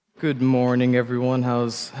Good morning, everyone.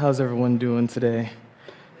 How's everyone doing today?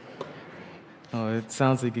 Oh, it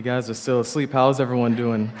sounds like you guys are still asleep. How's everyone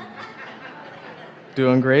doing?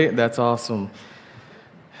 Doing great? That's awesome.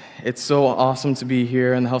 It's so awesome to be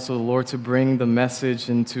here in the house of the Lord to bring the message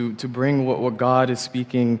and to bring what God is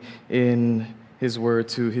speaking in His word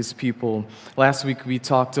to His people. Last week we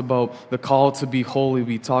talked about the call to be holy.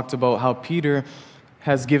 We talked about how Peter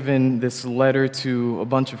has given this letter to a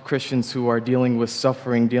bunch of Christians who are dealing with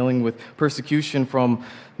suffering, dealing with persecution from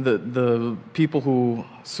the people who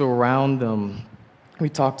surround them. We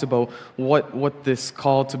talked about what this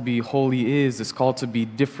call to be holy is, this call to be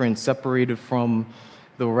different, separated from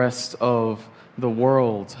the rest of the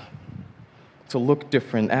world, to look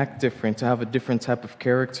different, act different, to have a different type of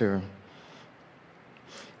character.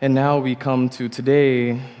 And now we come to today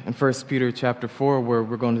in 1 Peter chapter 4, where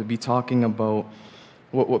we're going to be talking about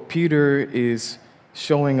what Peter is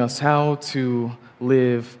showing us how to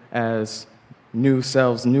live as new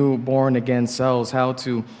selves, new born-again selves, how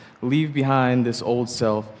to leave behind this old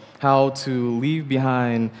self, how to leave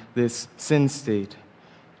behind this sin state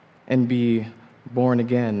and be born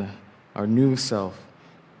again, our new self.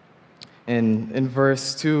 And in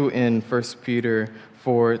verse 2 in 1 Peter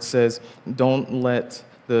 4, it says, don't let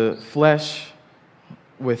the flesh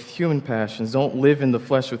with human passions, don't live in the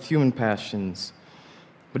flesh with human passions.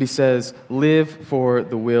 But he says, live for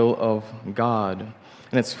the will of God.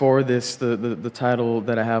 And it's for this, the title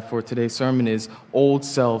that I have for today's sermon is Old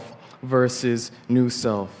Self versus New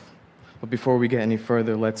Self. But before we get any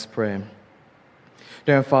further, let's pray.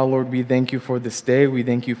 Dear Father, Lord, we thank you for this day. We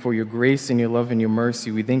thank you for your grace and your love and your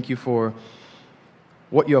mercy. We thank you for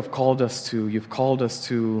what you have called us to. You've called us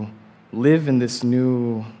to live in this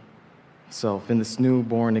new self, in this new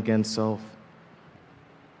born-again self.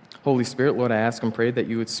 Holy Spirit, Lord, I ask and pray that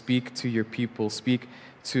you would speak to your people, speak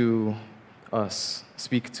to us,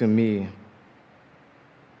 speak to me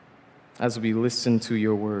as we listen to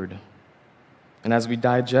your word and as we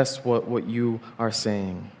digest what you are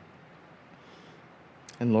saying.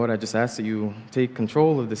 And Lord, I just ask that you take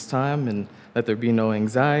control of this time and let there be no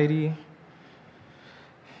anxiety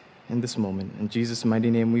in this moment. In Jesus'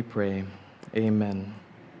 mighty name we pray. Amen.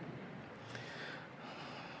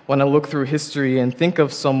 When I look through history and think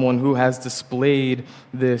of someone who has displayed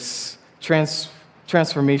this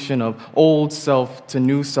transformation of old self to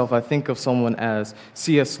new self, I think of someone as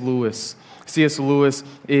C.S. Lewis. C.S. Lewis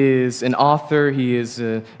is an author, he is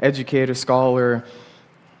an educator, scholar,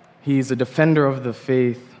 he's a defender of the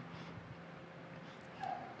faith.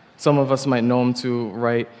 Some of us might know him to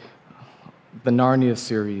write the Narnia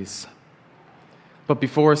series. But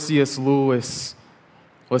before C.S. Lewis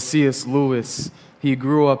was C.S. Lewis, he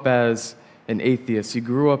grew up as an atheist. He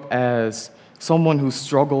grew up as someone who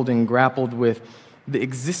struggled and grappled with the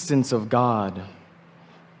existence of God.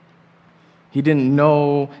 He didn't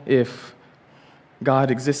know if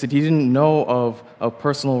God existed. He didn't know of a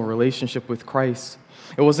personal relationship with Christ.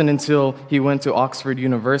 It wasn't until he went to Oxford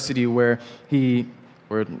University where he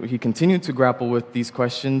continued to grapple with these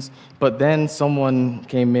questions, but then someone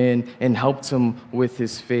came in and helped him with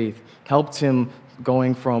his faith, helped him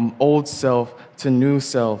going from old self to new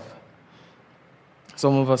self.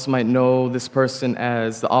 Some of us might know this person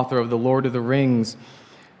as the author of The Lord of the Rings,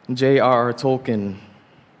 J.R.R. Tolkien.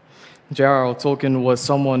 J.R.R. Tolkien was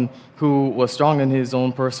someone who was strong in his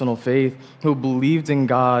own personal faith, who believed in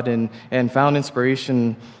God and found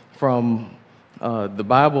inspiration from the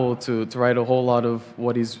Bible to write a whole lot of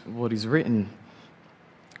what he's written.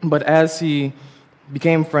 But as he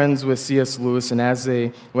became friends with C.S. Lewis and as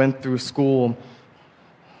they went through school,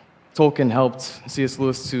 Tolkien helped C.S.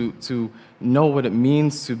 Lewis to know what it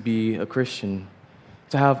means to be a Christian,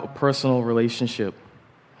 to have a personal relationship,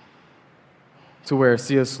 to where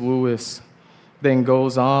C.S. Lewis then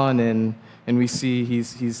goes on and we see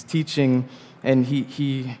he's teaching and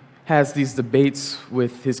he has these debates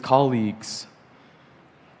with his colleagues,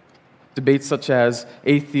 debates such as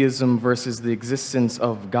atheism versus the existence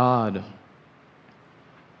of God.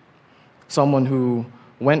 Someone who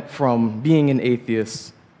went from being an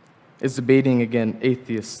atheist is debating again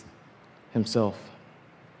atheist himself.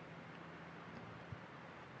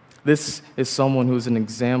 This is someone who's an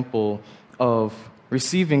example of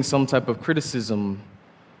receiving some type of criticism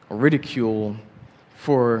or ridicule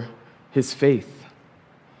for his faith,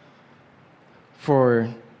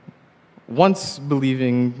 for once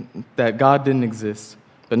believing that God didn't exist,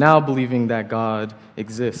 but now believing that God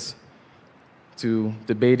exists, to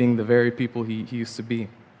debating the very people he used to be.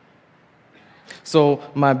 So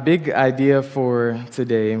my big idea for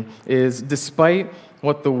today is, despite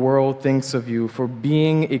what the world thinks of you for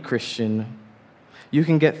being a Christian, You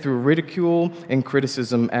can get through ridicule and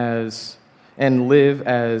criticism and live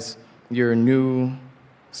as your new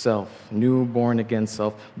self, new born again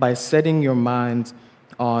self, by setting your mind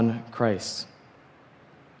on Christ.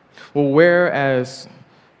 Well, where as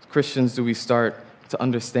Christians do we start to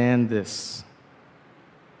understand this?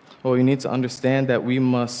 Well, we need to understand that we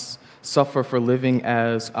must suffer for living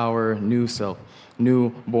as our new self,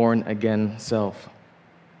 new born again self.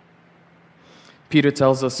 Peter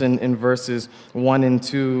tells us in verses 1 and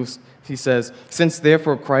 2, he says, "Since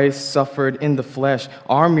therefore Christ suffered in the flesh,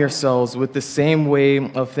 arm yourselves with the same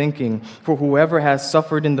way of thinking. For whoever has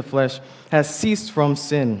suffered in the flesh has ceased from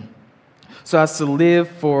sin, so as to live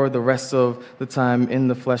for the rest of the time in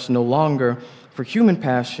the flesh, no longer for human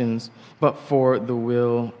passions, but for the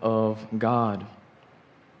will of God."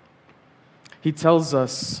 He tells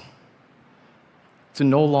us to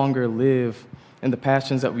no longer live in the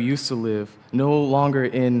passions that we used to live, no longer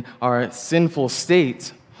in our sinful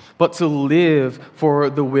state, but to live for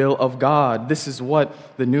the will of God. This is what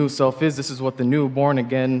the new self is. This is what the new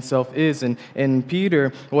born-again self is. And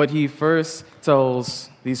Peter, what he first tells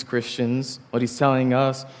these Christians, what he's telling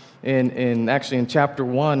us in chapter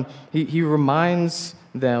 1, he reminds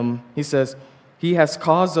them, he says, "He has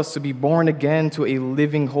caused us to be born again to a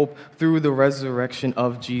living hope through the resurrection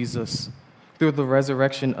of Jesus." Through the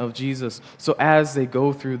resurrection of Jesus. So as they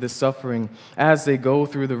go through the suffering, as they go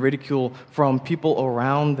through the ridicule from people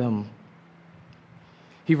around them,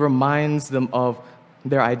 he reminds them of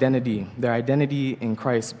their identity in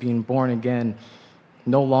Christ, being born again,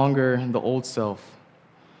 no longer the old self,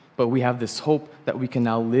 but we have this hope that we can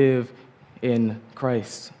now live in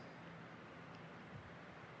Christ.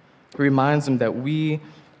 He reminds them that we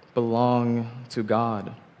belong to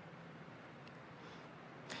God.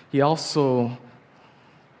 He also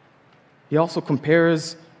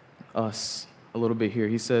compares us a little bit here.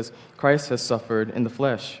 He says, Christ has suffered in the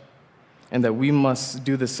flesh, and that we must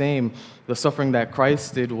do the same. The suffering that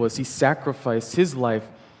Christ did was he sacrificed his life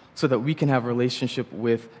so that we can have a relationship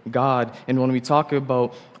with God. And when we talk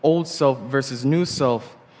about old self versus new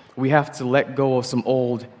self, we have to let go of some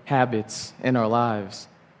old habits in our lives.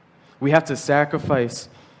 We have to sacrifice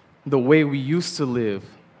the way we used to live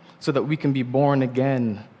so that we can be born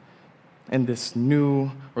again in this new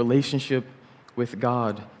relationship with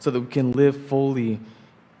God, so that we can live fully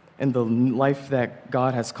in the life that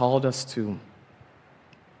God has called us to.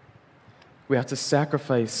 We have to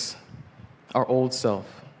sacrifice our old self.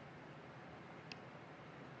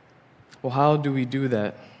 Well, how do we do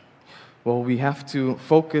that? Well, we have to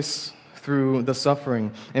focus through the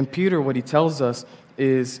suffering. And Peter, what he tells us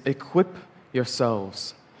is equip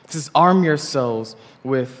yourselves. This is arm yourselves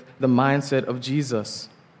with the mindset of Jesus.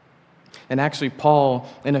 And actually, Paul,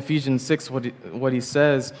 in Ephesians 6, what he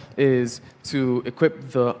says is to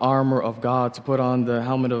equip the armor of God, to put on the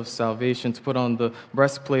helmet of salvation, to put on the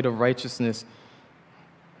breastplate of righteousness,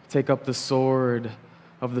 take up the sword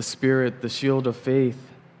of the Spirit, the shield of faith,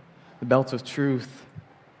 the belt of truth.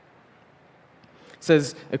 It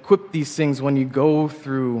says, equip these things when you go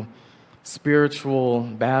through spiritual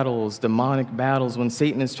battles, demonic battles, when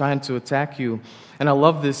Satan is trying to attack you. And I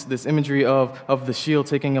love this imagery of the shield,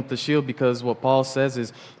 taking up the shield, because what Paul says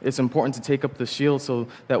is it's important to take up the shield so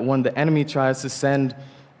that when the enemy tries to send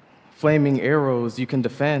flaming arrows, you can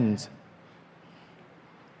defend.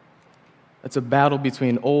 It's a battle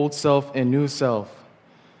between old self and new self.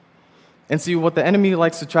 And see, what the enemy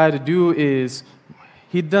likes to try to do is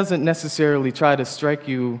he doesn't necessarily try to strike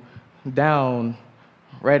you down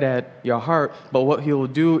right at your heart, but what he'll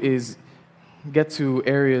do is get to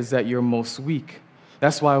areas that you're most weak.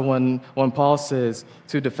 That's why when Paul says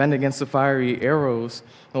to defend against the fiery arrows,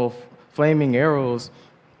 well, flaming arrows,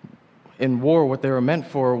 in war, what they were meant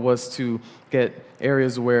for was to get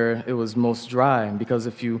areas where it was most dry, because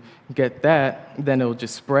if you get that, then it'll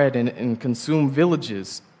just spread and consume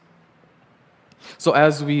villages. So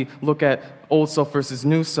as we look at old self versus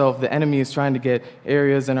new self, the enemy is trying to get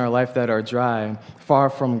areas in our life that are dry, far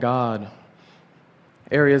from God,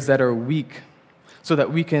 areas that are weak, so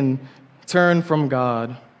that we can turn from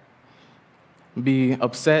God, be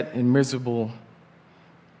upset and miserable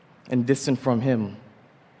and distant from Him.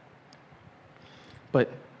 But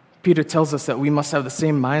Peter tells us that we must have the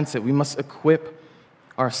same mindset. We must equip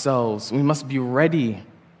ourselves. We must be ready.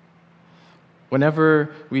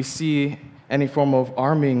 Whenever we see any form of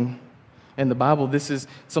arming in the Bible, this is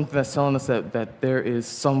something that's telling us that there is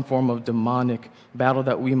some form of demonic battle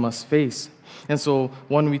that we must face. And so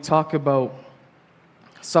when we talk about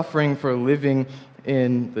suffering for living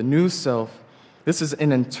in the new self, this is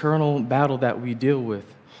an internal battle that we deal with.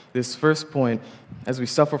 This first point, as we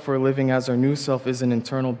suffer for living as our new self, is an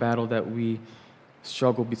internal battle that we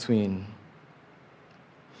struggle between.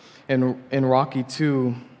 In Rocky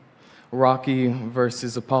 2, Rocky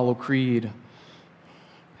versus Apollo Creed,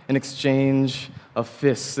 an exchange of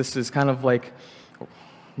fists. This is kind of like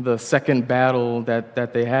the second battle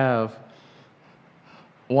that they have.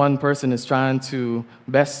 One person is trying to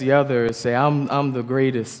best the other, say, I'm the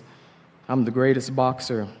greatest. I'm the greatest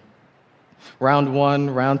boxer. Round 1,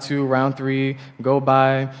 round 2, round 3 go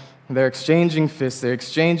by. They're exchanging fists. They're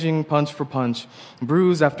exchanging punch for punch,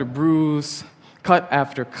 bruise after bruise, cut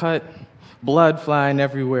after cut, blood flying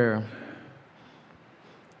everywhere.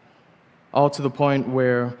 All to the point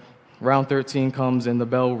where round 13 comes and the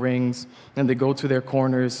bell rings and they go to their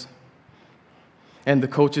corners and the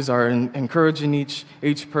coaches are encouraging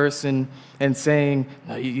each person and saying,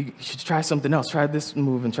 no, you should try something else, try this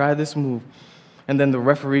move and try this move. And then the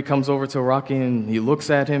referee comes over to Rocky and he looks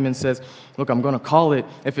at him and says, look, I'm going to call it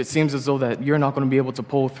if it seems as though that you're not going to be able to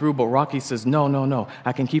pull through. But Rocky says, no,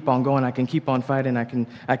 I can keep on going, I can keep on fighting, I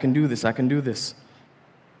can do this.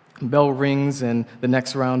 Bell rings and the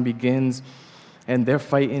next round begins and they're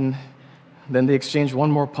fighting. Then they exchange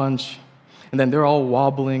one more punch and then they're all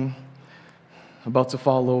wobbling, about to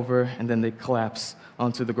fall over, and then they collapse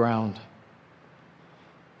onto the ground.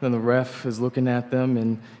 Then the ref is looking at them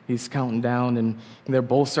and he's counting down and they're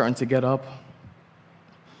both starting to get up.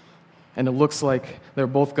 And it looks like they're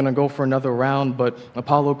both going to go for another round, but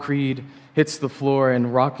Apollo Creed hits the floor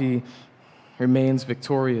and Rocky remains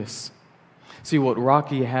victorious. See, what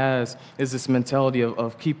Rocky has is this mentality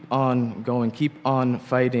of keep on going, keep on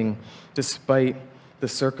fighting, despite the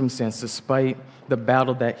circumstance, despite the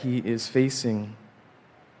battle that he is facing.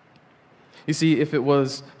 You see, if it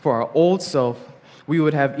was for our old self, we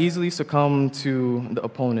would have easily succumbed to the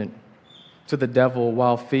opponent, to the devil,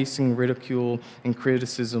 while facing ridicule and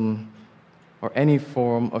criticism or any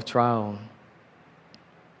form of trial.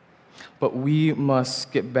 But we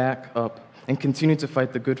must get back up and continue to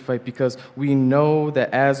fight the good fight, because we know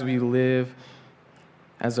that as we live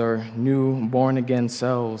as our new born-again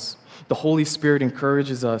selves, the Holy Spirit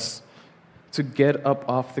encourages us to get up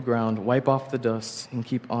off the ground, wipe off the dust, and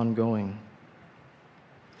keep on going.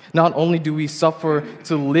 Not only do we suffer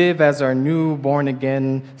to live as our new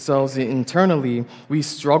born-again selves internally, we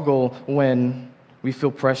struggle when we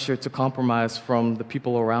feel pressure to compromise from the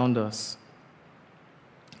people around us.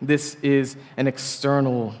 This is an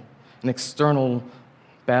external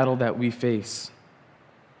battle that we face.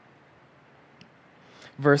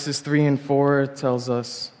 Verses 3 and 4 tells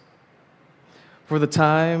us, "For the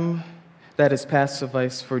time that is past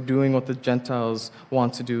suffice for doing what the Gentiles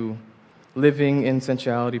want to do, living in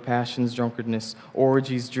sensuality, passions, drunkenness,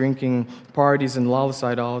 orgies, drinking, parties, and lawless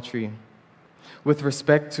idolatry. With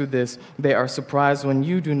respect to this, they are surprised when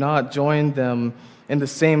you do not join them in the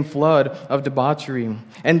same flood of debauchery,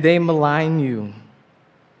 and they malign you.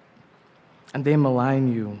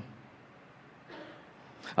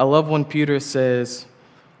 I love when Peter says,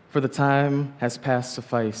 "For the time has passed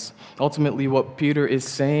suffice." Ultimately, what Peter is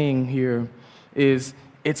saying here is,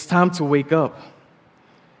 it's time to wake up.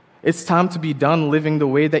 It's time to be done living the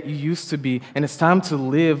way that you used to be, and it's time to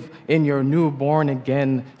live in your new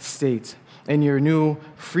born-again state, in your new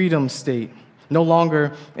freedom state, no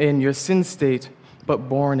longer in your sin state, but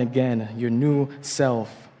born again, your new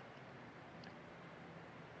self.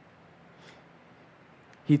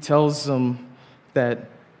 He tells them that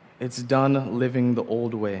it's done living the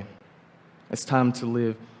old way. It's time to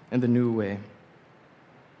live in the new way.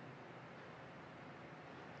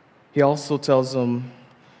 He also tells them,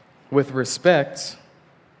 with respect,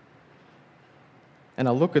 and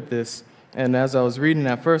I look at this, and as I was reading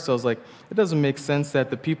at first, I was like, it doesn't make sense that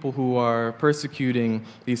the people who are persecuting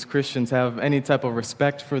these Christians have any type of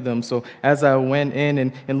respect for them. So as I went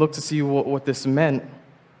in and looked to see what this meant,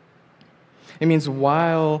 it means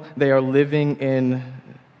while they are living in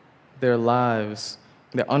their lives,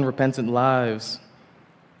 their unrepentant lives,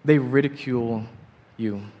 they ridicule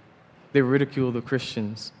you. They ridicule the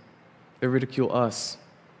Christians. They ridicule us.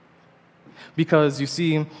 Because you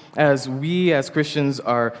see, as we as Christians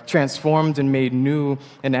are transformed and made new,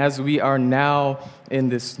 and as we are now in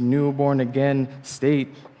this new born-again state,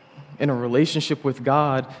 in a relationship with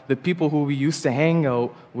God, the people who we used to hang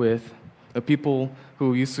out with, the people who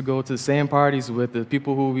we used to go to the same parties with, the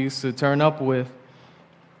people who we used to turn up with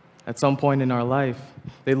at some point in our life,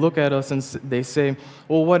 they look at us and they say,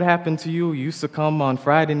 well, what happened to you? You used to come on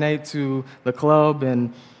Friday night to the club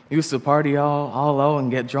and used to party all out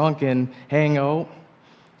and get drunk and hang out.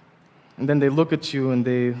 And then they look at you and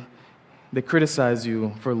they criticize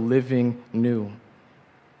you for living new,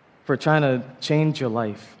 for trying to change your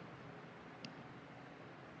life.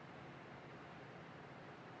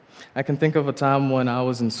 I can think of a time when I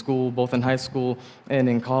was in school, both in high school and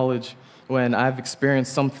in college, when I've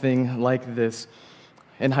experienced something like this.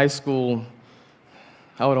 In high school,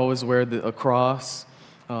 I would always wear a cross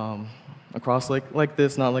like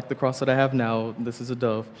this, not like the cross that I have now. This is a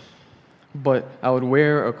dove. But I would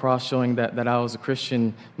wear a cross showing that I was a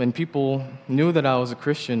Christian. When people knew that I was a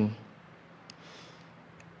Christian,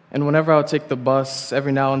 and whenever I would take the bus,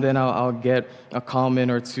 every now and then I'll get a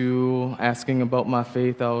comment or two asking about my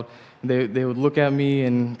faith. They would look at me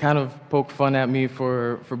and kind of poke fun at me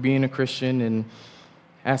for being a Christian and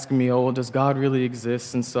asking me, oh, does God really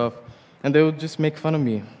exist and stuff. And they would just make fun of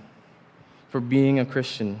me for being a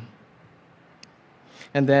Christian.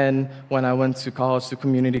 And then when I went to college, to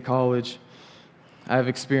community college, I've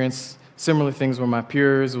experienced similar things where my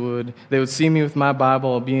peers would see me with my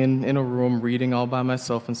Bible, I'll be in a room reading all by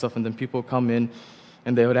myself and stuff, and then people would come in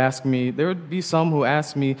and they would ask me, there would be some who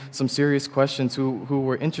asked me some serious questions, who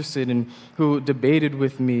were interested and who debated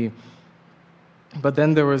with me. But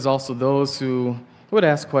then there was also those who would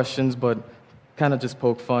ask questions but kind of just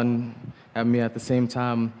poke fun at me at the same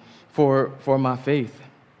time for my faith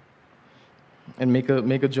and make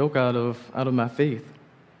a joke out of my faith.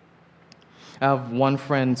 I have one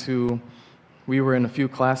friend who we were in a few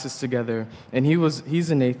classes together, and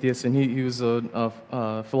he's an atheist, and he was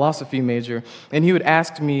a philosophy major, and he would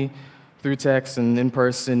ask me through text and in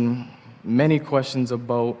person many questions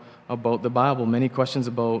about the Bible, many questions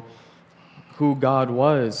about who God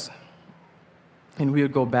was, and we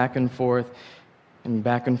would go back and forth and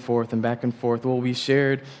back and forth and back and forth. Well,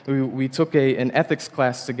 we took an ethics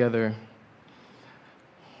class together,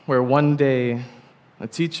 where one day a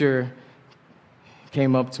teacher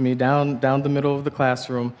came up to me down the middle of the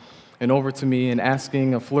classroom and over to me and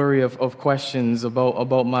asking a flurry of questions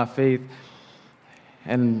about my faith.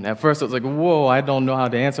 And at first I was like, whoa, I don't know how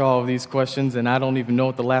to answer all of these questions, and I don't even know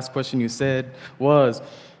what the last question you said was.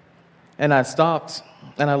 And I stopped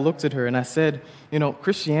and I looked at her and I said,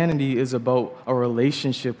 Christianity is about a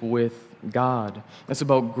relationship with God. It's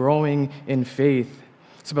about growing in faith.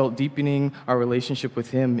 It's about deepening our relationship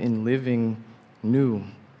with Him in living new.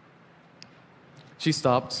 She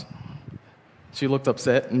stopped. She looked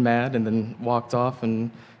upset and mad and then walked off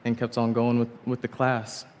and kept on going with the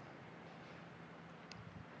class.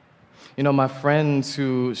 My friend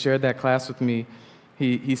who shared that class with me,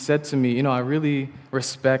 he said to me, I really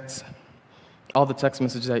respect all the text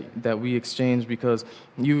messages that we exchange, because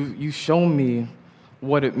you show me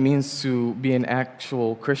what it means to be an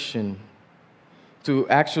actual Christian, to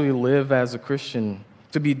actually live as a Christian,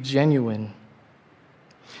 to be genuine.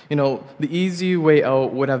 The easy way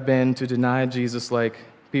out would have been to deny Jesus like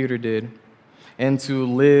Peter did, and to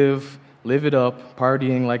live it up,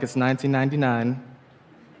 partying like it's 1999.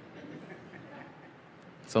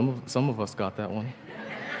 Some of us got that one.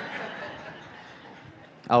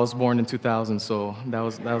 I was born in 2000, so that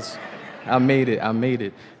was I made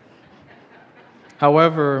it.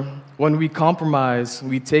 However, when we compromise,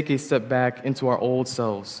 we take a step back into our old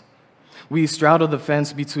selves. We straddle the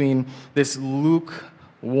fence between this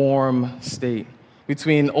lukewarm state,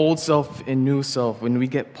 between old self and new self, when we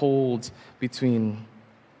get pulled between.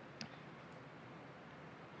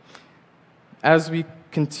 As we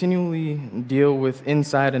continually deal with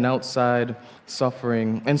inside and outside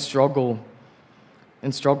suffering and struggles,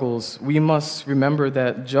 we must remember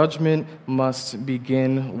that judgment must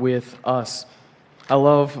begin with us. I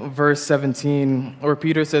love verse 17, where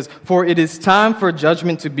Peter says, "For it is time for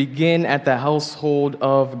judgment to begin at the household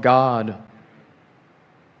of God."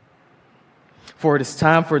 For it is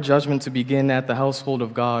time for judgment to begin at the household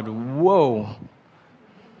of God. Whoa.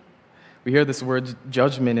 We hear this word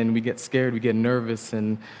judgment and we get scared, we get nervous,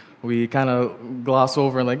 and we kind of gloss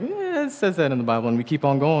over and it says that in the Bible, and we keep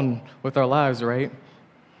on going with our lives, right?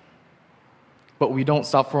 But we don't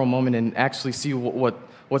stop for a moment and actually see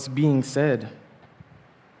what's being said.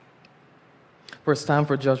 For it's time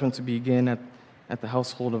for judgment to begin at the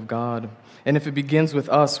household of God. And if it begins with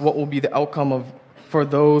us, what will be the outcome for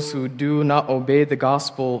those who do not obey the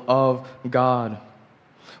gospel of God?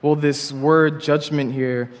 Well, this word judgment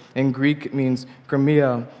here in Greek means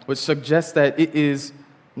kromia, which suggests that it is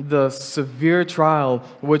the severe trial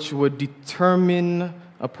which would determine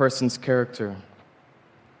a person's character.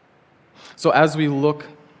 So as we look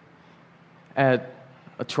at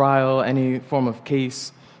a trial, any form of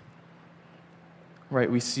case, right,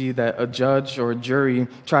 we see that a judge or a jury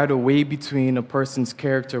try to weigh between a person's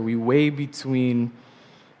character. We weigh between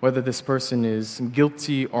whether this person is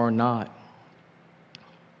guilty or not.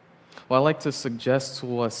 Well, I'd like to suggest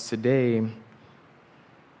to us today,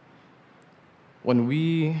 when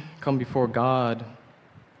we come before God,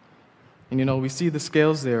 And we see the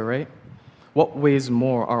scales there, right? What weighs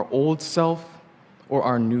more, our old self or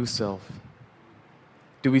our new self?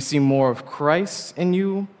 Do we see more of Christ in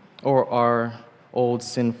you or our old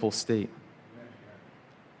sinful state?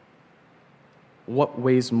 What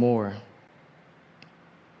weighs more?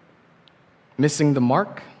 Missing the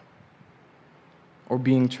mark or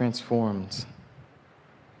being transformed?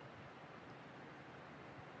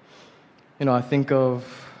 I think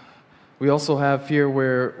we also have here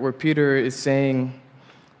where Peter is saying,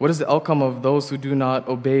 what is the outcome of those who do not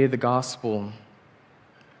obey the gospel?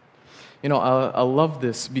 I love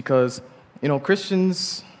this because,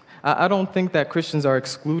 Christians, I don't think that Christians are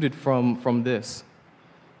excluded from this.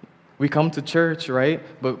 We come to church, right?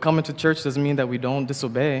 But coming to church doesn't mean that we don't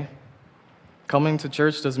disobey. Coming to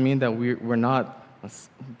church doesn't mean that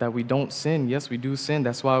that we don't sin. Yes, we do sin.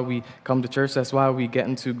 That's why we come to church. That's why we get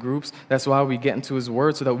into groups. That's why we get into His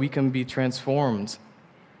Word, so that we can be transformed.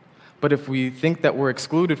 But if we think that we're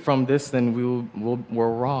excluded from this, then we're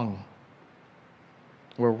wrong.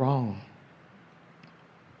 We're wrong.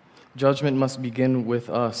 Judgment must begin with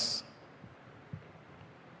us.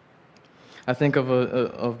 I think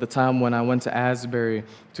of the time when I went to Asbury,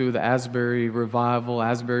 to the Asbury revival,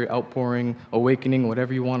 Asbury outpouring, awakening,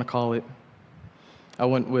 whatever you want to call it. I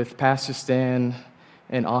went with Pastor Stan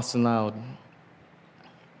and Austin Loud.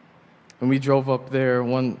 And we drove up there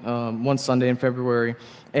one Sunday in February,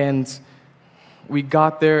 and we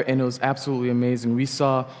got there, and it was absolutely amazing. We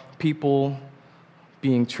saw people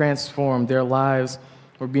being transformed. Their lives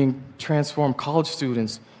were being transformed. College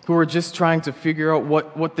students who were just trying to figure out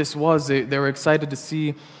what this was. They were excited to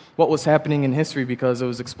see what was happening in history because it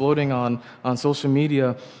was exploding on social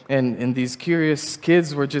media, and these curious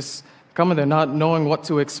kids were just coming there not knowing what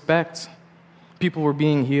to expect. People were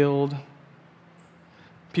being healed.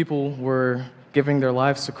 People were giving their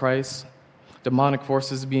lives to Christ. Demonic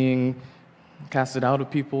forces being casted out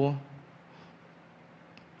of people.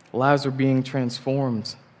 Lives were being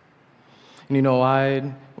transformed.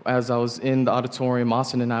 And as I was in the auditorium,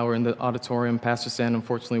 Austin and I were in the auditorium. Pastor Stan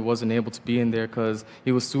unfortunately wasn't able to be in there because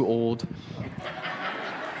he was too old.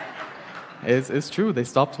 It's true. They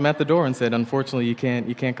stopped him at the door and said, "Unfortunately, you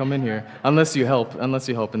can't come in here unless you help,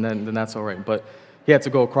 and then that's all right." But he had to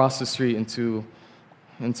go across the street into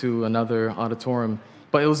another auditorium.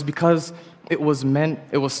 But it was because it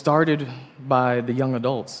was started by the young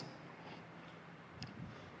adults.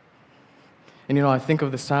 And I think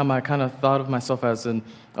of this time, I kind of thought of myself as an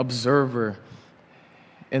observer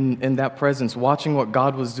in that presence, watching what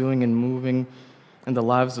God was doing and moving in the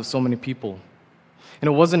lives of so many people. And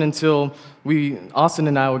it wasn't until Austin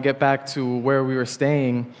and I would get back to where we were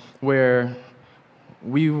staying, where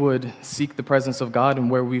we would seek the presence of God and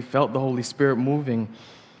where we felt the Holy Spirit moving.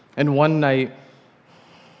 And one night,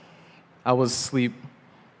 I was asleep,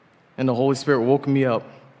 and the Holy Spirit woke me up.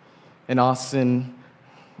 And I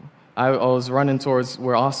was running towards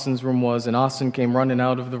where Austin's room was, and Austin came running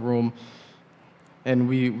out of the room. And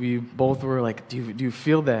we both were like, do you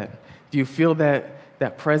feel that? Do you feel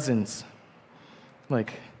that presence?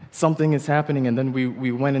 Like, something is happening. And then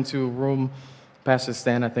we went into a room. Pastor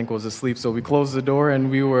Stan, I think, was asleep, so we closed the door and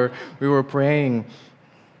we were praying.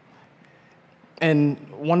 And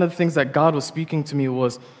one of the things that God was speaking to me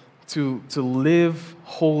was to live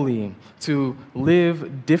holy, to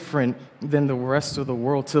live different than the rest of the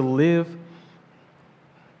world, to live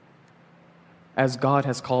as God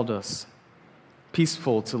has called us,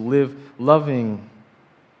 peaceful, to live loving,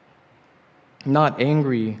 not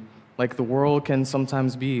angry like the world can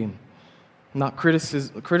sometimes be, not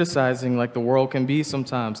criticizing like the world can be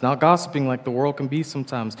sometimes, not gossiping like the world can be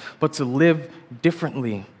sometimes, but to live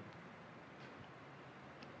differently.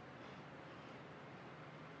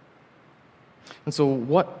 And so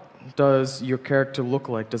what does your character look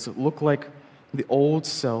like? Does it look like the old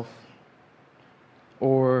self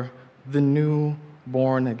or the new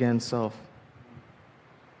born-again self?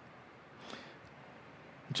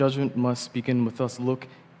 Judgment must begin with us. Look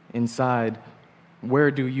inside. Where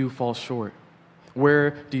do you fall short?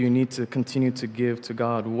 Where do you need to continue to give to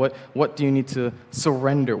God? What do you need to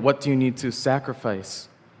surrender? What do you need to sacrifice?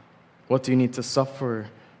 What do you need to suffer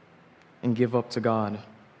and give up to God?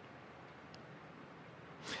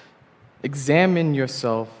 Examine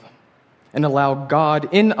yourself and allow God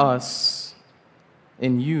in us,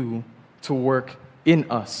 in you, to work in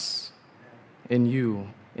us, in you,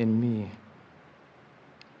 in me.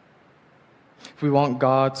 If we want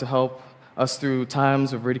God to help us through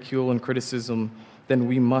times of ridicule and criticism, then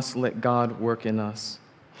we must let God work in us.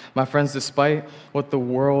 My friends, despite what the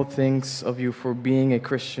world thinks of you for being a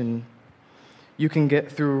Christian, you can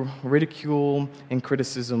get through ridicule and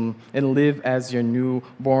criticism and live as your new,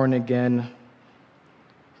 born-again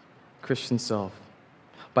Christian self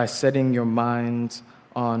by setting your mind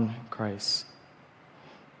on Christ.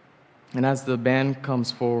 And as the band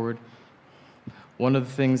comes forward, one of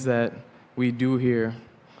the things that we do here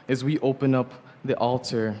is we open up the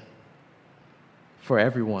altar for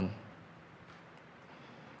everyone.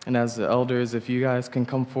 And as the elders, if you guys can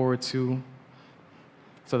come forward too,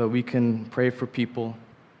 so that we can pray for people.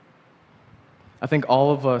 I think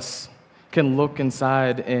all of us can look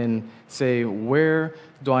inside and say, where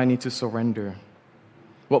do I need to surrender?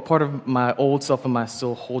 What part of my old self am I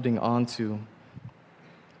still holding on to?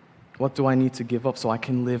 What do I need to give up so I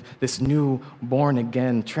can live this new,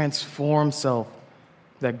 born-again, transformed self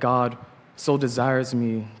that God so desires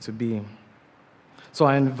me to be? So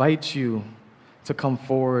I invite you to come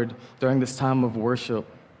forward during this time of worship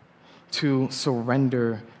to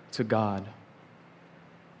surrender to God.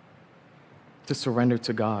 To surrender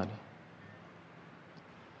to God.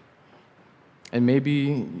 And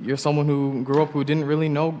maybe you're someone who grew up who didn't really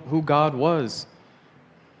know who God was.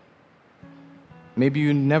 Maybe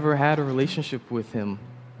you never had a relationship with Him.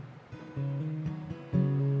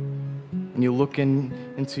 And you look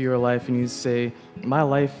into your life and you say, my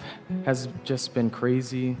life has just been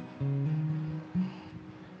crazy.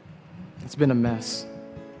 It's been a mess.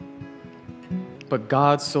 But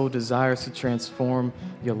God so desires to transform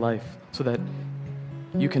your life so that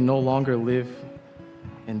you can no longer live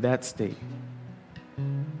in that state.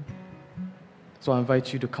 So I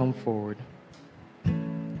invite you to come forward.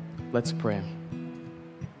 Let's pray.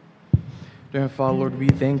 Dear Father, Lord, we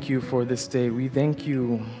thank you for this day. We thank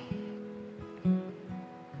you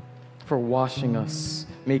for washing us,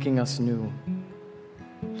 making us new.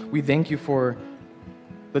 We thank you for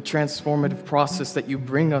the transformative process that you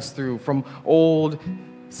bring us through from old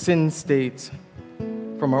sin states,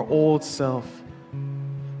 from our old self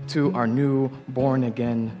to our new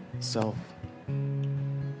born-again self.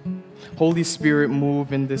 Holy Spirit,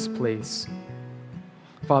 move in this place.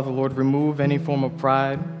 Father, Lord, remove any form of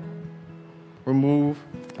pride, remove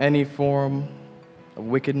any form of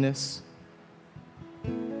wickedness,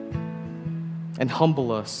 and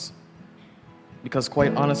humble us. Because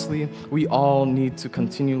quite honestly, we all need to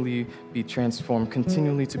continually be transformed,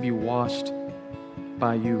 continually to be washed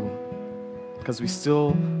by you. Because we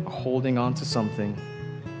still are holding on to something.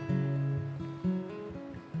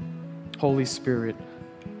 Holy Spirit,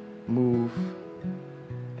 move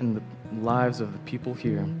in the lives of the people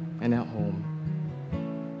here and at home.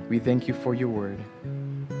 We thank you for your word.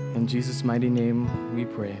 In Jesus' mighty name we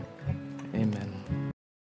pray. Amen.